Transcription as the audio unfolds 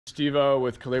Steve-O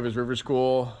with Calleva River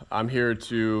School. I'm here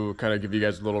to kind of give you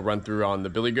guys a little run through on the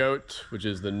Billy Goat, which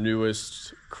is the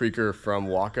newest creeker from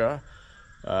Waka.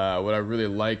 What I really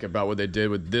like about what they did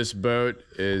with this boat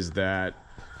is that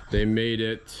they made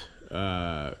it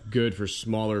good for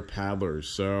smaller paddlers.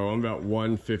 So I'm about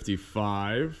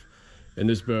 155 and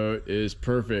this boat is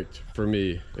perfect for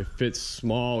me. It fits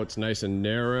small, it's nice and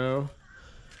narrow,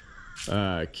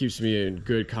 keeps me in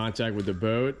good contact with the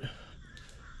boat.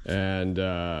 And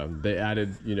they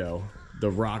added, you know,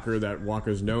 the rocker that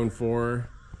Waka's known for,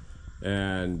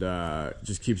 and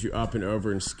just keeps you up and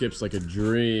over and skips like a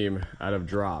dream out of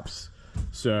drops.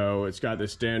 So it's got the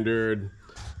standard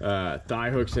thigh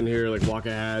hooks in here like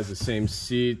Waka has, the same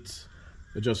seat,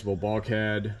 adjustable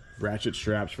bulkhead, ratchet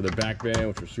straps for the back band,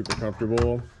 which are super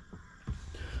comfortable.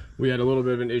 We had a little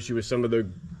bit of an issue with some of the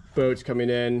boats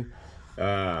coming in,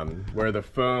 where the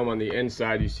foam on the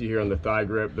inside you see here on the thigh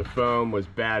grip, the foam was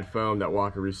bad foam that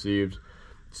Waka received.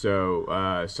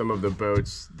 So some of the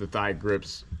boats, the thigh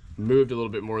grips moved a little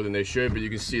bit more than they should, but you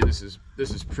can see this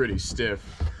is pretty stiff,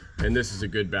 and this is a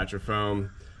good batch of foam.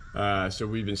 So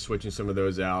we've been switching some of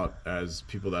those out as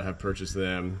people that have purchased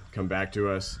them come back to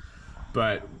us.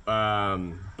 But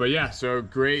yeah, so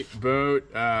great boat.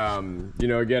 You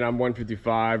know, again, I'm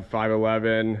 155,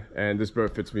 5'11", and this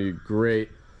boat fits me great.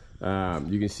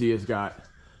 You can see it's got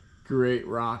great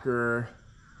rocker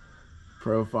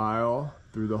profile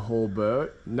through the whole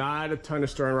boat. Not a ton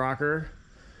of stern rocker,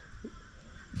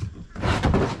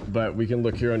 but we can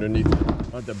look here underneath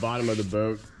at the bottom of the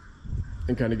boat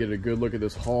and kind of get a good look at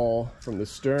this hull from the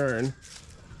stern.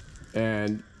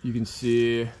 And you can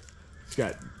see it's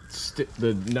got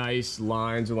the nice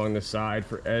lines along the side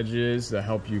for edges that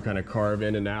help you kind of carve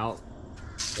in and out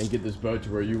and get this boat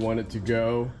to where you want it to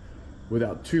go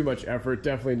without too much effort.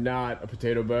 Definitely not a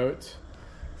potato boat.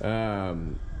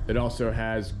 It also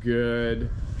has good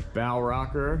bow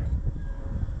rocker.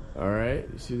 All right,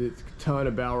 you see a ton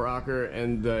of bow rocker,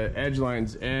 and the edge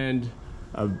lines end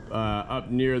up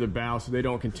near the bow, so they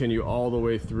don't continue all the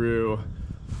way through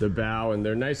the bow, and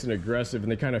they're nice and aggressive,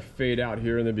 and they kind of fade out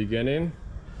here in the beginning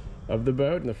of the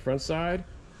boat in the front side.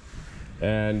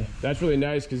 And that's really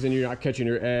nice because then you're not catching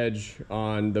your edge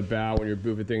on the bow when you're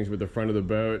boofing things with the front of the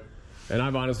boat. And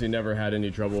I've honestly never had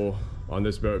any trouble on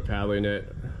this boat paddling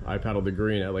it. I paddled the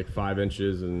green at like 5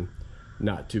 inches and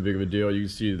not too big of a deal. You can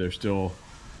see there's still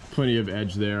plenty of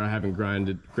edge there. I haven't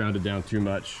grounded down too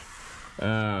much.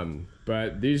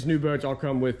 But these new boats all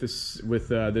come with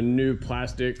the new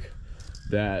plastic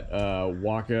that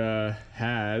Waka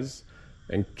has.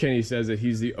 And Kenny says that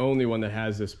he's the only one that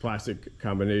has this plastic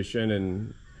combination.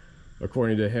 And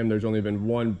according to him, there's only been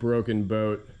one broken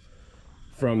boat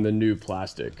from the new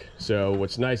plastic. So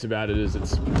what's nice about it is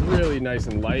it's really nice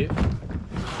and light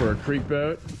for a creek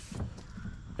boat,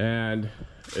 and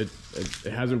it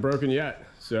hasn't broken yet.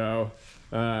 So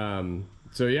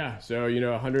yeah, so you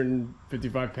know,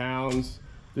 155 pounds,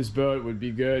 this boat would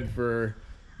be good for,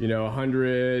 you know,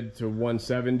 100 to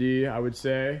 170, I would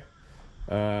say.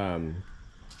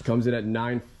 Comes in at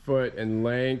 9 foot in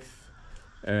length,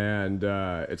 and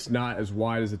it's not as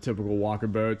wide as the typical Waka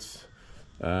boats.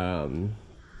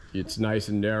 It's nice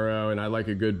and narrow, and I like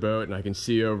a good boat, and I can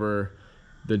see over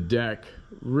the deck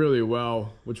really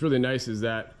well. What's really nice is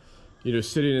that, you know,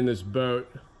 sitting in this boat,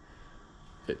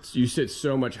 you sit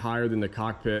so much higher than the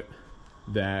cockpit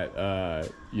that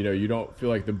you know, you don't feel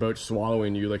like the boat's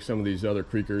swallowing you like some of these other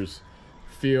creekers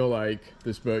feel like.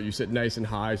 This boat, you sit nice and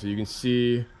high so you can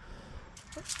see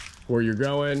where you're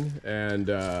going, and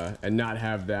not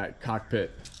have that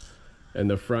cockpit in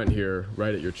the front here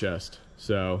right at your chest.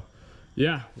 So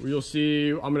yeah, you'll see,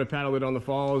 I'm gonna paddle it on the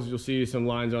falls. You'll see some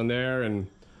lines on there, and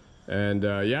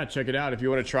yeah, check it out. If you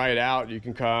want to try it out, you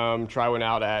can come try one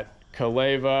out at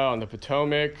Calleva on the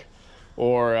Potomac,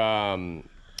 or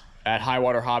at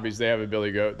Highwater Hobbies. They have a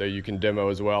Billy Goat that you can demo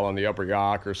as well on the Upper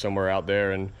Yock or somewhere out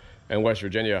there in West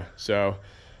Virginia. So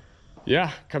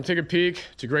yeah, come take a peek.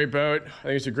 It's a great boat. I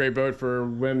think it's a great boat for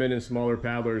women and smaller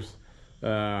paddlers.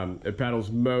 It paddles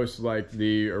most like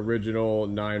the original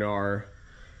 9R,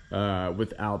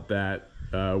 without that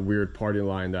weird party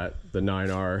line that the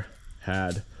 9R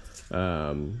had.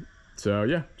 So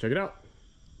yeah, check it out.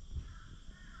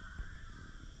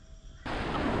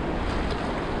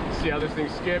 See how this thing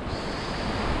skips.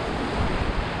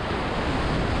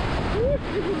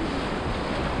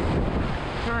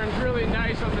 Turns really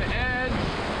nice on the edge.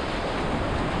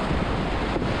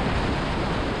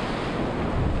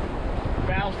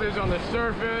 Bounces on the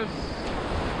surface.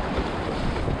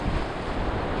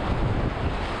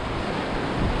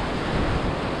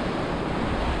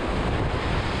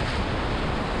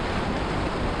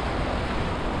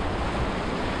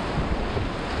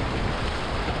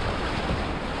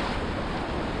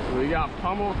 got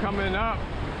Pummel coming up.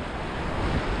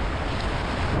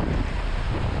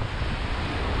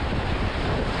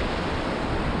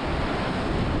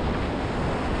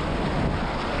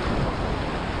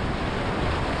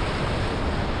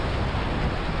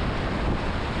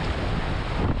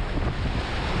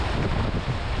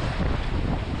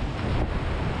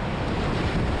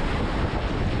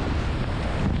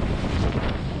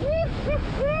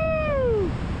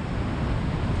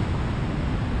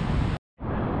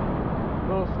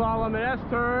 Little slalom and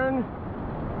S-turn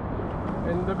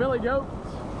and the Billy Goat.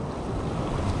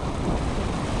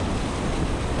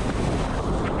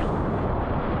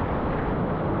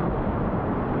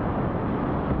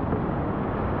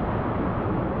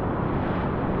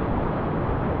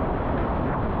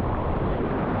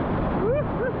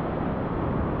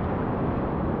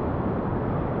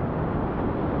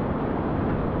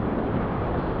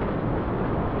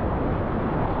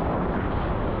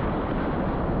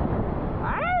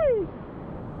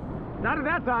 Not at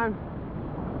that time.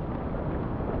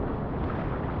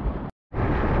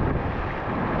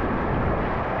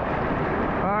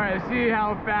 All right, let's see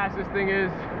how fast this thing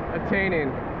is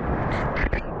attaining.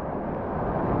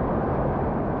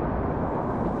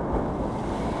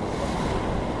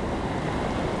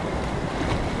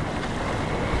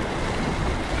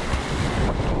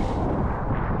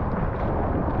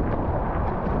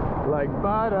 Like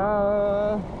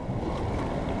butter.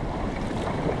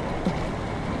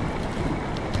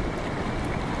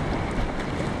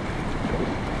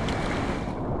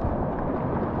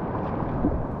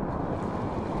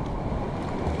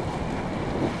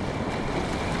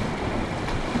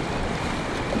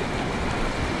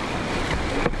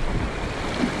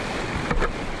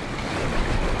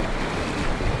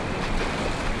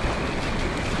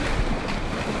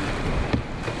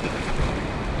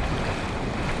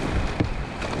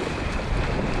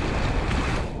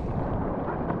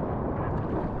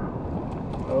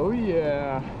 Oh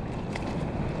yeah.